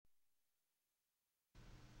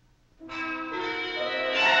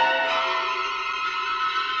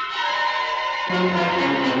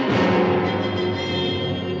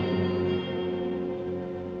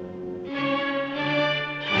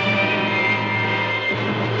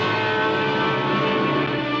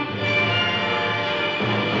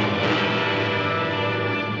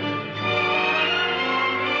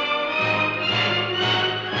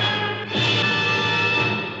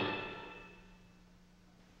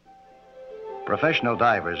Professional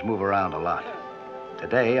divers move around a lot.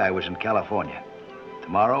 Today, I was in California.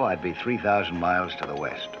 Tomorrow, I'd be 3,000 miles to the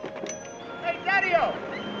west. Hey, Daddy-o!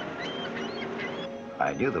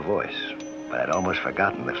 I knew the voice, but I'd almost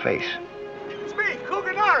forgotten the face. It's me,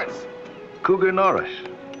 Cougar Norris. Cougar Norris,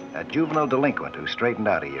 a juvenile delinquent who straightened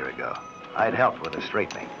out a year ago. I'd helped with the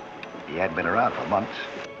straightening. He hadn't been around for months.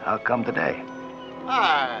 How come today?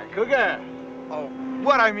 Hi, Cougar. Oh,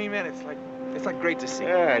 what I mean, man, it's like great to see you.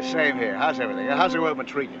 Yeah, same here. How's everything? How's the world been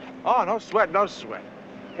treating you? Oh, no sweat, no sweat.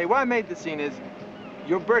 Hey, what I made the scene is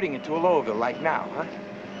you're birding into a Louisville like now, huh?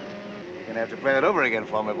 You're gonna have to play that over again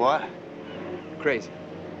for me, boy. Crazy.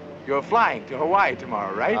 You're flying to Hawaii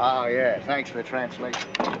tomorrow, right? Oh, yeah. Thanks for the translation.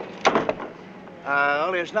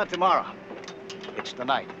 Only it's not tomorrow. It's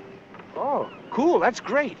tonight. Oh, cool. That's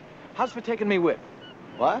great. How's for taking me with?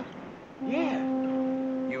 What? Yeah.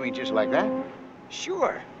 You mean just like that?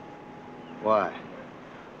 Sure. Why?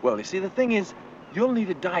 Well, you see, the thing is, you'll need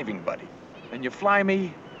a diving buddy. And you buy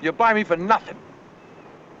me for nothing.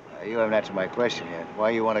 You haven't answered my question yet.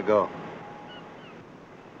 Why you want to go?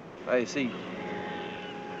 Well, you see,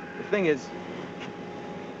 the thing is,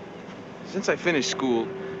 since I finished school,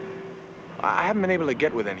 I haven't been able to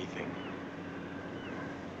get with anything.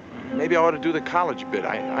 Maybe I ought to do the college bit.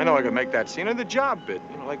 I know I can make that scene, or the job bit,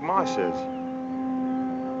 you know, like Ma says.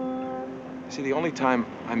 See, the only time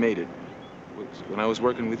I made it was when I was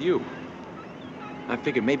working with you. I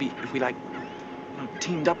figured maybe if we, like, you know,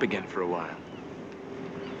 teamed up again for a while.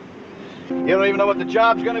 You don't even know what the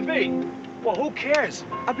job's gonna be. Well, who cares?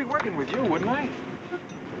 I'd be working with you, wouldn't I?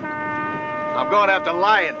 I'm going after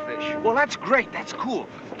lionfish. Well, that's great. That's cool.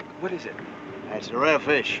 What is it? That's a rare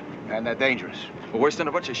fish, and they're dangerous. Worse than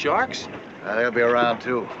a bunch of sharks? They'll be around,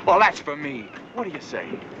 too. Well, that's for me. What do you say?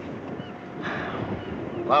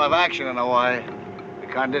 A lot of action in Hawaii. Be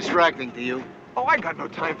kind of distracting to you. Oh, I got no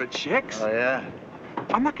time for chicks. Oh, yeah?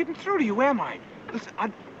 I'm not getting through to you, am I? Listen,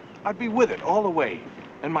 I'd be with it all the way.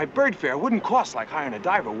 And my bird fare wouldn't cost like hiring a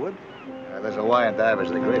diver would. There's Hawaiian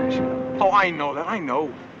divers, the greatest, you know. Oh, I know that, I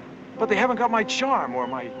know. But they haven't got my charm or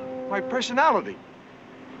my personality.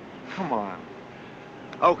 Come on.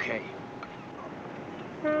 Okay.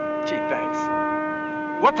 Gee, thanks.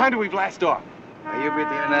 What time do we blast off? You'll be at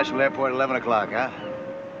the International Airport at 11 o'clock, huh?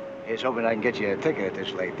 Here's hoping I can get you a ticket at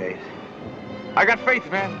this late date. I got faith,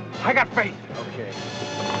 man. I got faith. Okay.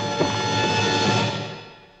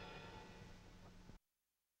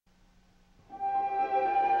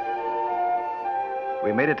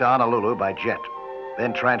 We made it to Honolulu by jet,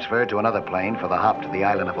 then transferred to another plane for the hop to the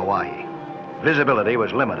island of Hawaii. Visibility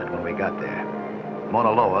was limited when we got there.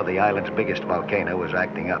 Mauna Loa, the island's biggest volcano, was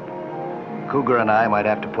acting up. Cougar and I might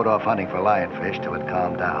have to put off hunting for lionfish till it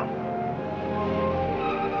calmed down.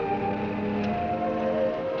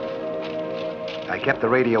 I kept the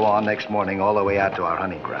radio on next morning all the way out to our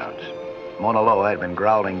hunting grounds. Mauna Loa had been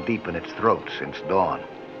growling deep in its throat since dawn.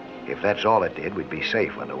 If that's all it did, we'd be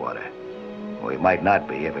safe underwater. We might not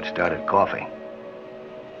be if it started coughing.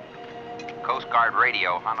 Coast Guard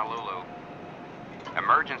Radio, Honolulu.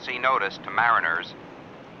 Emergency notice to mariners.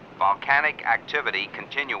 Volcanic activity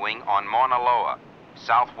continuing on Mauna Loa,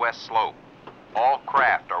 southwest slope. All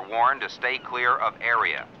craft are warned to stay clear of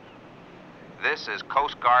area. This is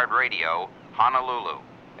Coast Guard Radio, Honolulu.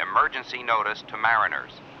 Emergency notice to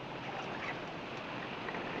mariners.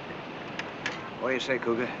 What do you say,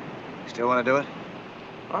 Cougar? Still want to do it?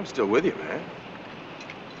 I'm still with you, man.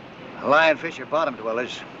 The lionfish are bottom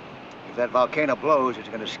dwellers. If that volcano blows, it's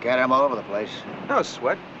going to scatter them all over the place. No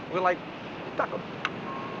sweat. We're like duck 'em.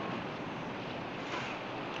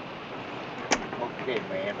 Okay,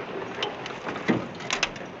 man.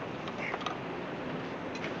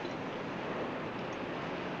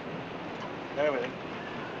 Everything.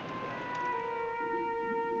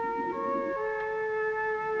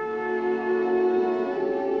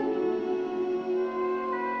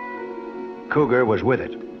 Cougar was with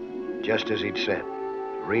it, just as he'd said,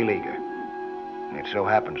 real eager. It so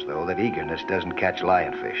happens, though, that eagerness doesn't catch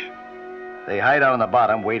lionfish. They hide out on the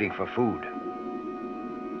bottom waiting for food.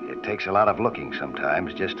 It takes a lot of looking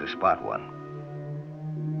sometimes just to spot one.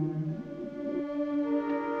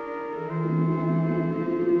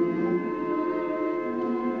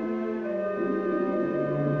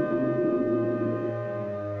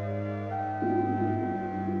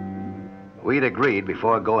 We'd agreed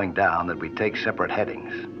before going down that we'd take separate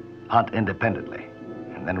headings, hunt independently,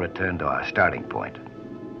 and then return to our starting point.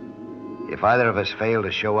 If either of us failed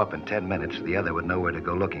to show up in 10 minutes, the other would know where to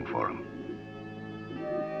go looking for him.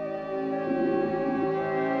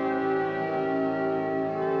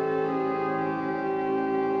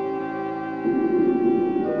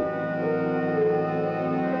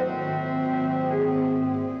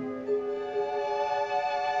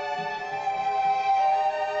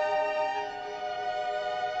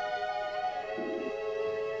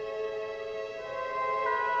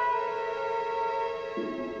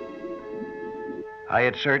 I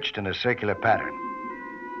had searched in a circular pattern.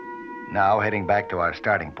 Now, heading back to our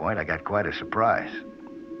starting point, I got quite a surprise.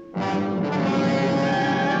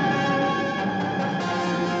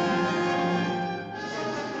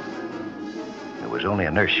 It was only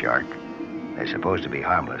a nurse shark. They're supposed to be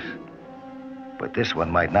harmless. But this one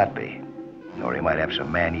might not be, or he might have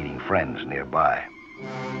some man-eating friends nearby.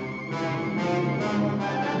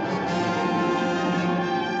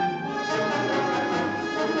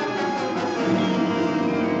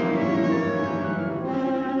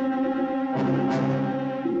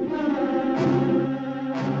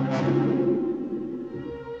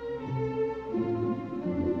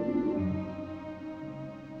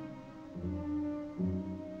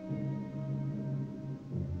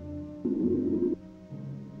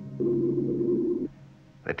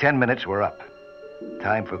 The 10 minutes were up.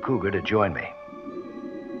 Time for Cougar to join me.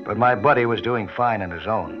 But my buddy was doing fine on his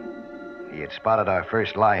own. He had spotted our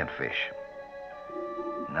first lionfish.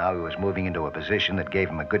 Now he was moving into a position that gave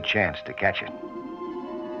him a good chance to catch it.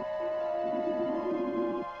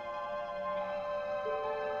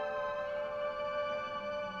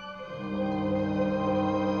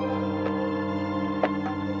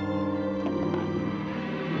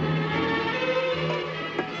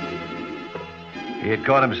 He had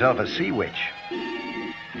caught himself a sea witch,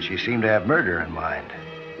 and she seemed to have murder in mind.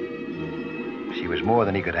 She was more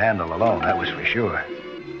than he could handle alone, that was for sure.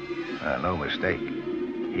 No mistake.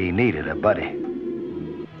 He needed a buddy.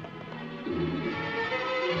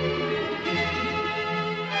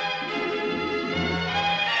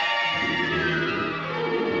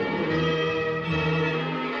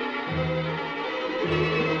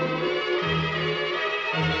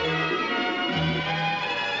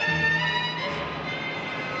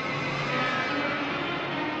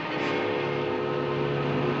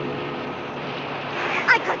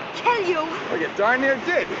 Well, you darn near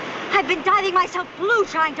did. I've been diving myself blue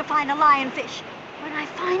trying to find a lionfish. When I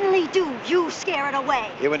finally do, you scare it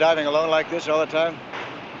away. You been diving alone like this all the time?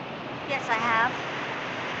 Yes, I have.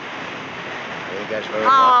 You think that's very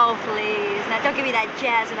Oh, please. Now, don't give me that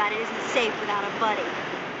jazz about it isn't safe without a buddy.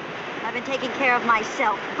 I've been taking care of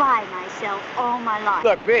myself, by myself, all my life.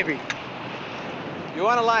 Look, baby, you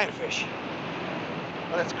want a lionfish?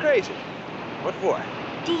 Well, that's crazy. What for?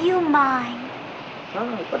 Do you mind?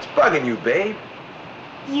 Oh, what's bugging you, babe?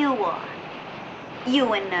 You are.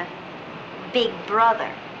 You and the big brother.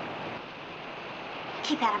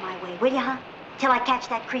 Keep out of my way, will you, huh? Till I catch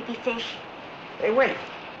that creepy fish. Hey, wait.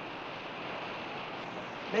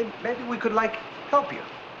 Maybe we could, like, help you.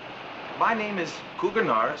 My name is Cougar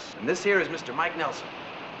Norris, and this here is Mr. Mike Nelson.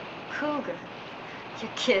 Cougar?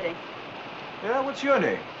 You're kidding. Yeah, what's your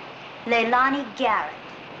name? Leilani Garrett.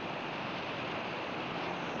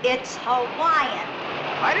 It's Hawaiian.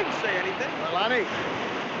 I didn't say anything. Leilani.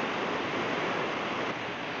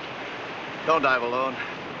 Don't dive alone.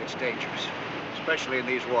 It's dangerous, especially in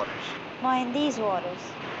these waters. Why in these waters?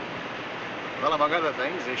 Well, among other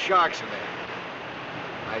things, there's sharks in there.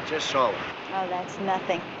 I just saw one. Oh, that's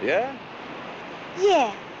nothing. Yeah?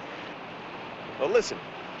 Yeah. Well, listen.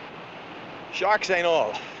 Sharks ain't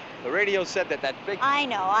all. The radio said that big... I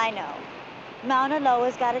know. Mauna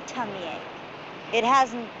Loa's got a tummy ache. It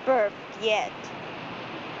hasn't burped yet.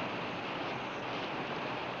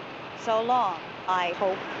 So long, I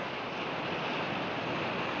hope.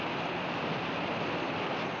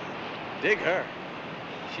 Dig her.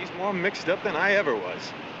 She's more mixed up than I ever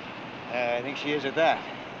was. I think she is at that.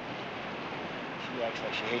 She acts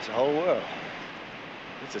like she hates the whole world.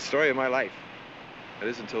 It's the story of my life. That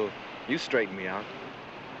is until you straighten me out.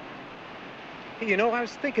 Hey, you know, I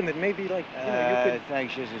was thinking that maybe, like, you could...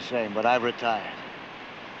 Thanks just the same, but I've retired.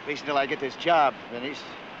 At least until I get this job finished.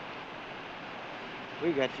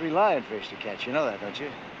 We've got 3 lionfish to catch. You know that, don't you?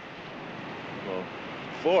 Well,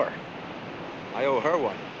 4. I owe her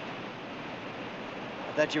one.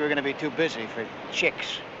 I thought you were going to be too busy for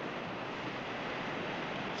chicks.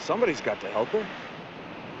 Somebody's got to help her.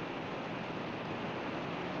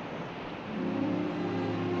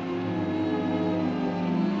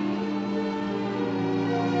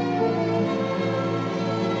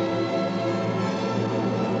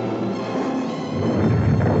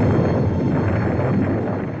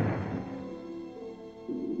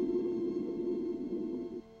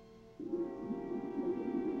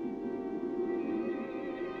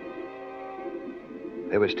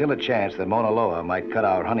 there was still a chance that Mauna Loa might cut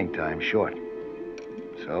our hunting time short.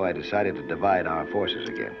 So I decided to divide our forces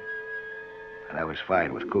again. And I was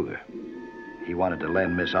fine with Cougar. He wanted to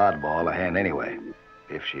lend Miss Oddball a hand anyway,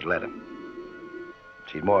 if she'd let him.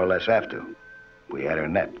 She'd more or less have to. We had her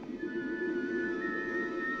net.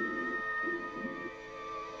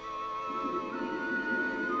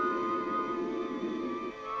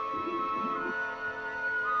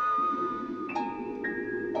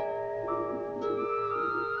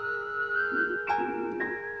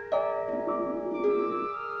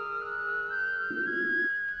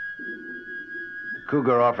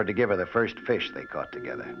 Cougar offered to give her the first fish they caught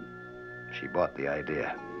together. She bought the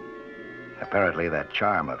idea. Apparently, that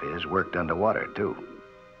charm of his worked underwater, too.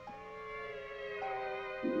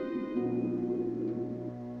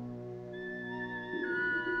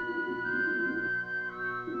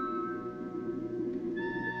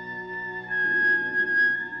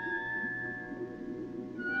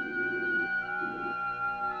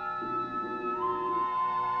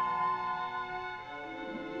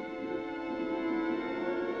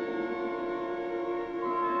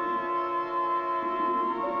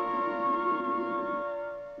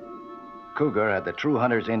 Cougar had the true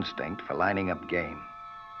hunter's instinct for lining up game.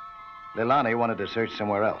 Leilani wanted to search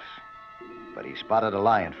somewhere else, but he spotted a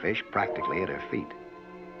lionfish practically at her feet.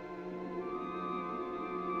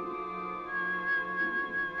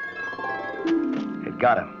 It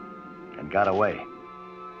got him and got away.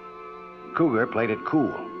 Cougar played it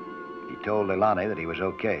cool. He told Leilani that he was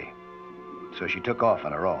okay, so she took off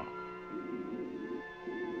on her own.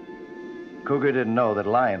 Cougar didn't know that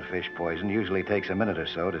lionfish poison usually takes a minute or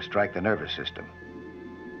so to strike the nervous system.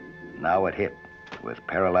 Now it hit with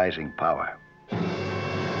paralyzing power.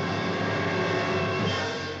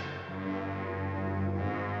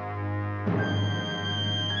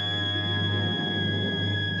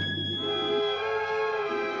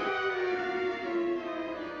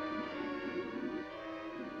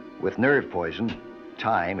 With nerve poison,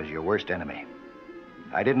 time is your worst enemy.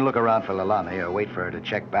 I didn't look around for Leilani or wait for her to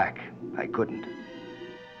check back. I couldn't.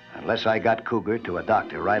 Unless I got Cougar to a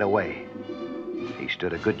doctor right away, he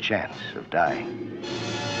stood a good chance of dying.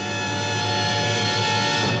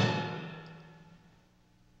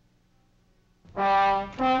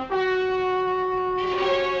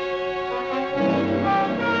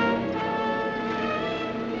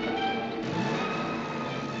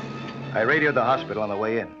 I radioed the hospital on the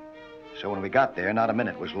way in, so when we got there, not a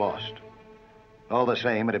minute was lost. All the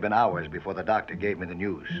same, it had been hours before the doctor gave me the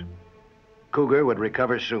news. Cougar would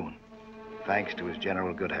recover soon, thanks to his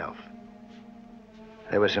general good health.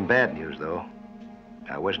 There was some bad news, though.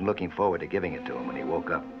 I wasn't looking forward to giving it to him when he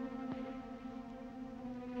woke up.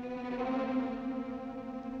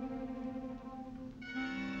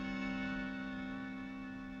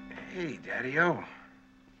 Hey, Daddy-O.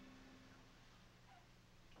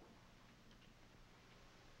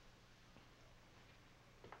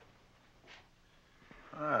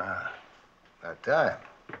 Ah, about time.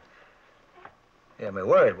 You had me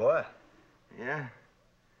worried, boy. Yeah?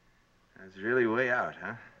 I was really way out,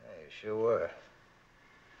 huh? Yeah, you sure were.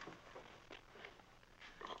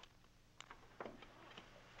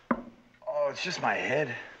 Oh, it's just my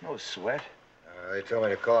head. No sweat. They told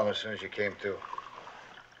me to call him as soon as you came to.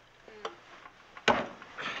 Here,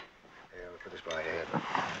 we'll put this by your head.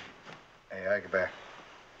 Hey, I get back.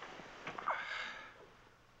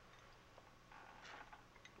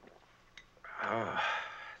 Oh,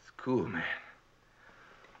 it's cool, man.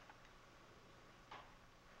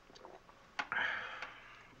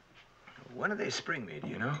 When do they spring me, do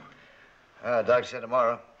you know? Doc said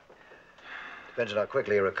tomorrow. Depends on how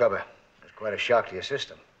quickly you recover. It's quite a shock to your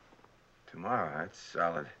system. Tomorrow, that's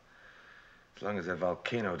solid. As long as that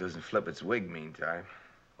volcano doesn't flip its wig meantime.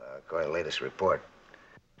 According to the latest report,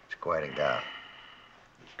 it's quieting down.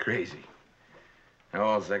 Crazy. Now,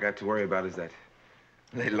 all I got to worry about is that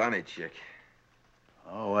Leilani chick.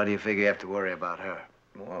 Oh, why do you figure you have to worry about her?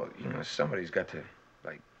 Well, you know, somebody's got to,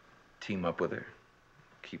 like, team up with her.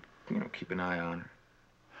 Keep an eye on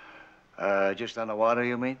her. Just on the water,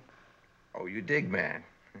 you mean? Oh, you dig, man.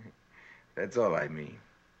 That's all I mean.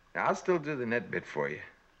 Now, I'll still do the net bit for you.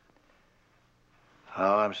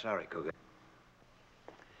 Oh, I'm sorry, Cougar.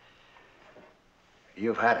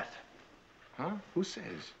 You've had it. Huh? Who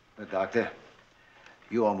says? The doctor.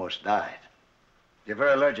 You almost died. You're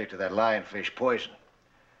very allergic to that lionfish poison.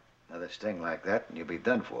 Another sting like that, and you'll be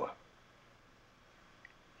done for.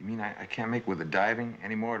 You mean I can't make with the diving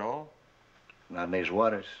anymore at all? Not in these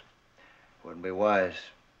waters. Wouldn't be wise.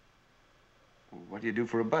 Well, what do you do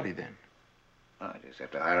for a buddy, then? I just have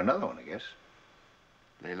to hire another one, I guess.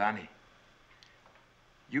 Leilani,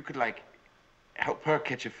 you could, like, help her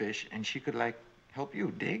catch a fish, and she could, like, help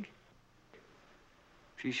you, dig?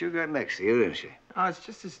 She sure got next to you, didn't she? Oh, it's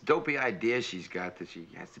just this dopey idea she's got that she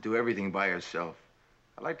has to do everything by herself.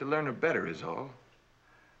 I'd like to learn her better, is all.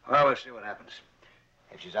 Well, we'll see what happens.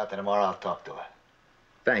 If she's out there tomorrow, I'll talk to her.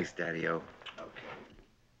 Thanks, Daddy-O. Okay.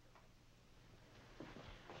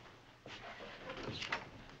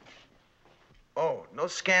 Oh, no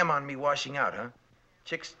scam on me washing out, huh?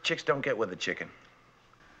 Chicks don't get with a chicken.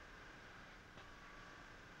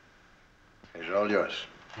 It's all yours.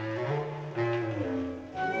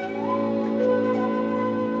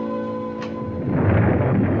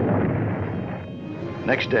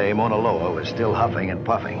 Next day, Mauna Loa was still huffing and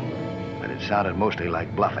puffing, but it sounded mostly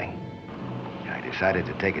like bluffing. I decided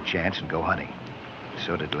to take a chance and go hunting.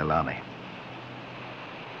 So did Leilani.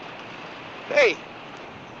 Hey!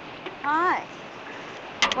 Hi.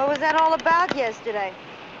 What was that all about yesterday?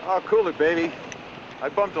 Oh, cooler, baby. I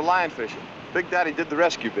bumped a lionfish. Big Daddy did the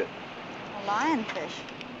rescue bit. A lionfish.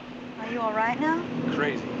 Are you all right now?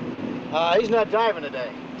 Crazy. He's not diving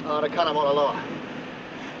today on account of Mauna Loa.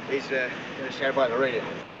 He's gonna stand by the radio.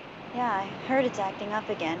 Yeah, I heard it's acting up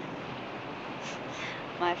again.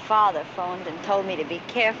 My father phoned and told me to be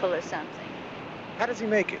careful or something. How does he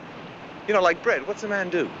make it? You know, like bread, what's a man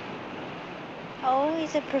do? Oh,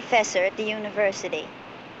 he's a professor at the university.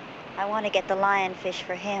 I want to get the lionfish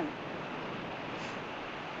for him.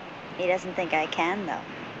 He doesn't think I can, though.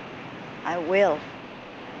 I will.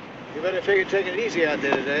 You better figure taking it easy out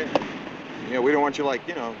there today. Yeah, we don't want you, like,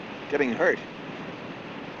 getting hurt.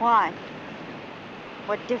 Why?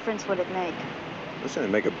 What difference would it make? Listen,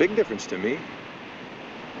 it'd make a big difference to me.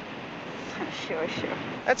 Sure.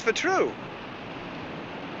 That's for true.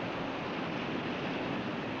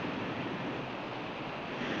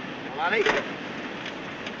 Lonnie?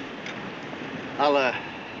 I'm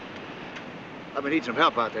gonna need some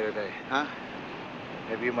help out there today, huh?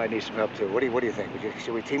 Maybe you might need some help, too. What do you think?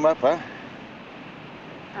 Should we team up, huh?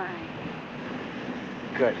 All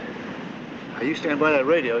right. Good. Now, you stand by that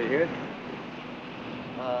radio, you hear?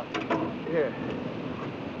 Here.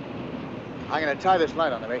 I'm gonna tie this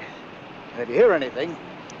line onto me. And if you hear anything,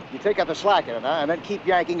 you take up the slack in it, huh? And then keep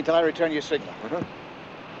yanking until I return your signal. Uh-huh.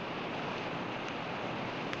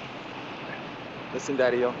 Listen,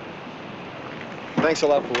 Daddy-O. Thanks a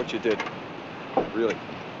lot for what you did. Really.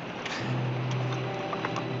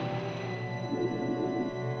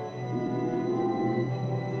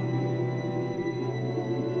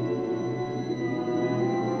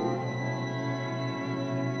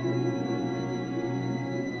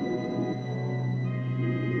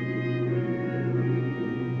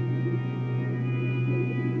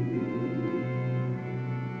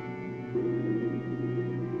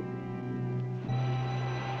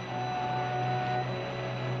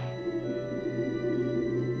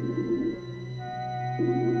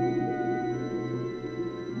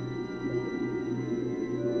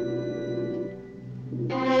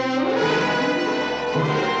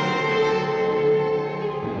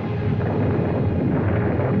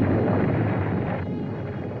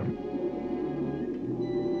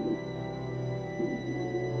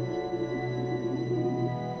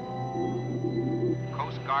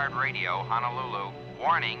 Radio, Honolulu.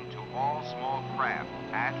 Warning to all small craft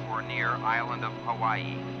at or near island of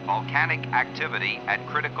Hawaii. Volcanic activity at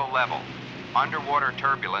critical level. Underwater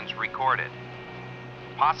turbulence recorded.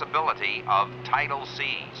 Possibility of tidal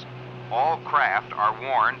seas. All craft are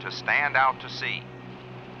warned to stand out to sea.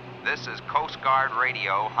 This is Coast Guard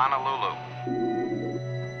Radio, Honolulu.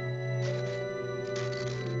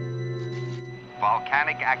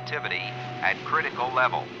 Volcanic activity at critical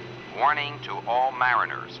level. Warning to all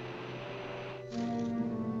mariners.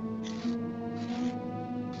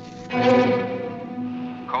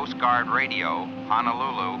 Coast Guard Radio,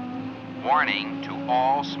 Honolulu. Warning to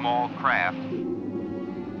all small craft.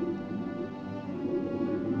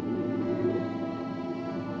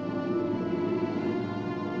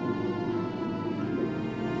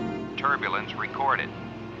 Turbulence recorded.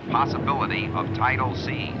 Possibility of tidal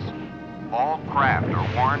seas. All craft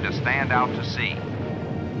are warned to stand out to sea.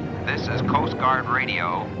 This is Coast Guard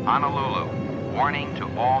Radio, Honolulu. Warning to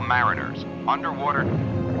all mariners. Underwater.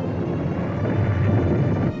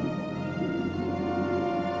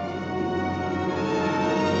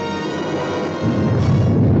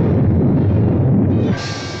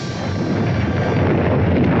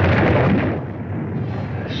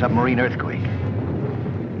 A submarine earthquake.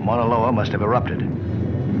 Mauna Loa must have erupted.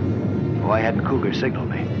 Why hadn't Cougar signaled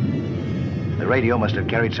me? The radio must have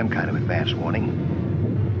carried some kind of advance warning.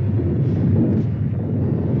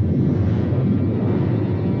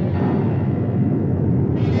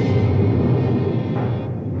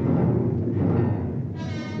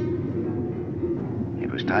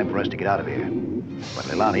 us to get out of here. But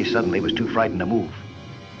Leilani suddenly was too frightened to move.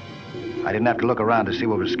 I didn't have to look around to see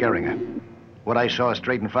what was scaring her. What I saw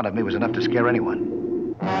straight in front of me was enough to scare anyone.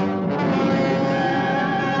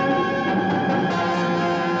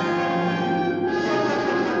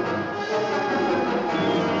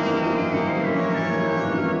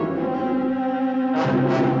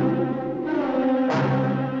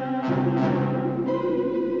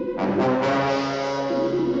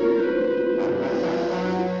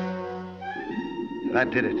 That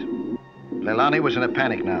did it. Leilani was in a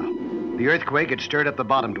panic now. The earthquake had stirred up the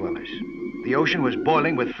bottom dwellers. The ocean was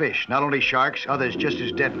boiling with fish, not only sharks, others just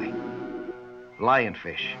as deadly.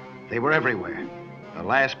 Lionfish. They were everywhere. The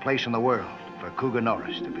last place in the world for Cougar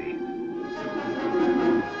Norris to be.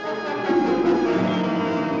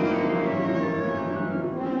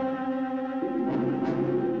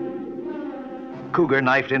 Cougar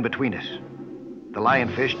knifed in between us. The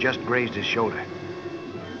lionfish just grazed his shoulder.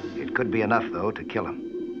 It could be enough, though, to kill him.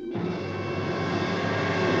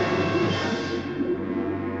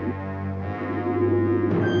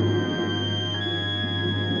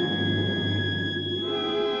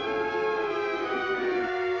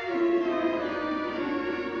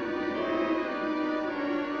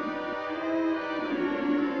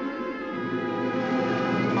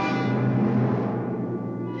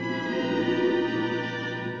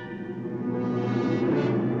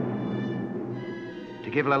 To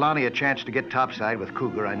give Leilani a chance to get topside with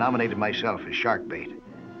Cougar, I nominated myself as shark bait.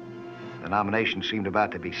 The nomination seemed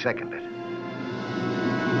about to be seconded.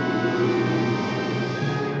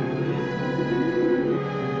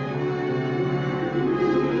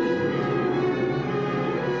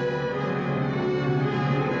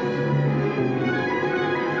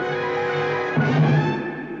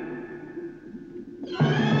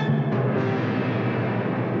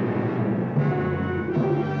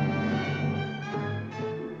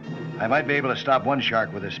 I might be able to stop one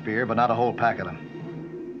shark with a spear, but not a whole pack of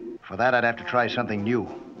them. For that, I'd have to try something new.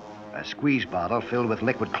 A squeeze bottle filled with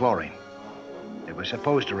liquid chlorine. It was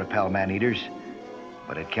supposed to repel man-eaters,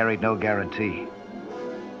 but it carried no guarantee.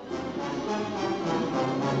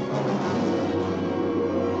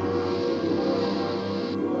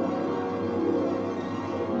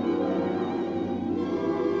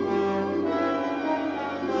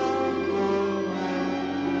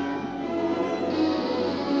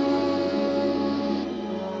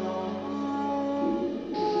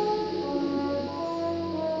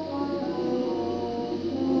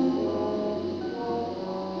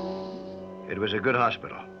 It was a good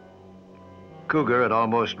hospital. Cougar had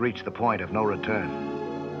almost reached the point of no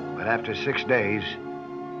return. But after 6 days,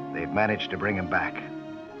 they've managed to bring him back.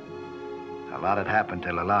 A lot had happened to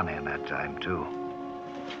Leilani in that time, too.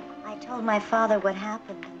 I told my father what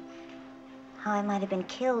happened and how I might have been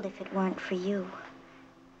killed if it weren't for you.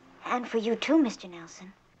 And for you, too, Mr.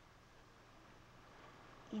 Nelson.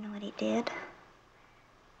 You know what he did?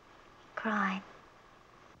 He cried.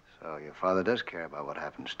 So your father does care about what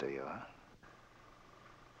happens to you, huh?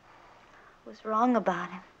 Was wrong about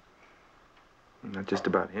him. Not just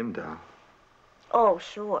about him, Doll. Oh,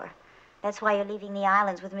 sure. That's why you're leaving the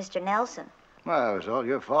islands with Mr. Nelson. Well, it was all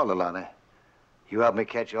your fault, Leilani. You helped me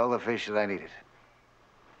catch all the fish that I needed.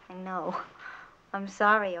 I know. I'm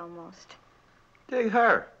sorry, almost. Dig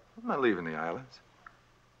her. I'm not leaving the islands.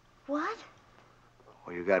 What?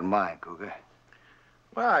 What you got in mind, Cougar?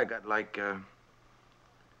 Well, I got,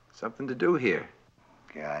 something to do here.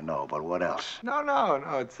 Yeah, I know, but what else? No,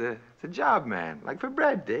 it's a job, man. Like for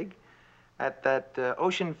bread, Dig. At that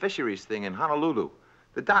ocean fisheries thing in Honolulu.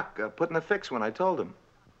 The doc put in a fix when I told him.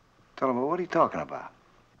 Tell him, what are you talking about?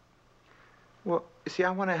 Well, you see,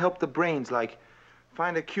 I want to help the brains,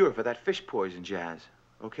 find a cure for that fish poison jazz,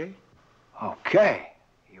 okay? Okay.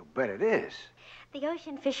 You bet it is. The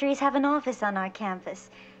ocean fisheries have an office on our campus.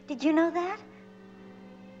 Did you know that?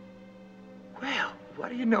 Well, what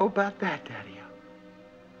do you know about that, Daddy-O?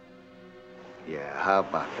 Yeah, how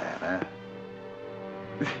about that,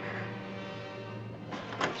 huh?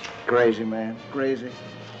 Crazy, man. Crazy.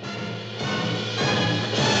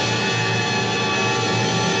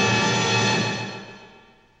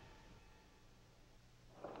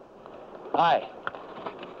 Hi,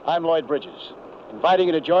 I'm Lloyd Bridges, inviting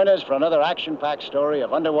you to join us for another action-packed story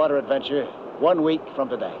of underwater adventure 1 week from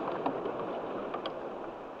today.